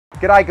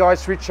G'day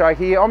guys, Richo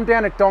here. I'm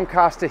down at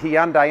Doncaster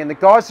Hyundai and the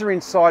guys are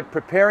inside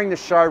preparing the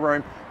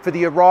showroom for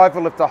the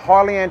arrival of the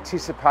highly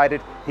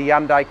anticipated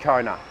Hyundai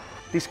Kona.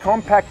 This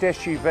compact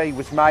SUV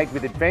was made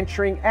with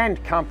adventuring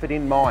and comfort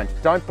in mind.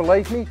 Don't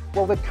believe me?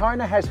 Well, the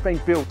Kona has been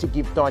built to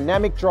give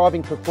dynamic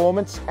driving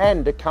performance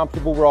and a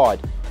comfortable ride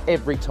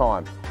every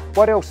time.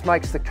 What else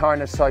makes the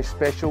Kona so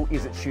special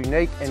is its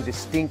unique and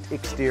distinct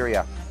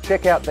exterior.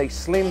 Check out these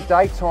slim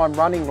daytime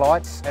running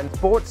lights and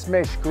sports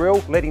mesh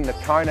grille, letting the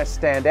Kona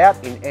stand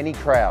out in any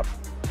crowd.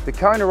 The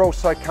Kona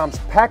also comes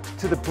packed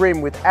to the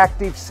brim with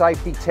active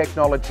safety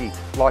technology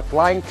like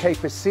lane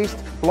keep assist,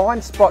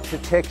 blind spot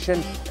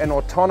detection and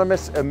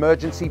autonomous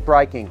emergency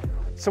braking.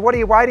 So what are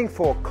you waiting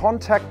for?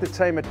 Contact the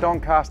team at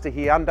Doncaster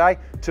Hyundai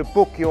to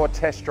book your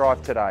test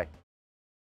drive today.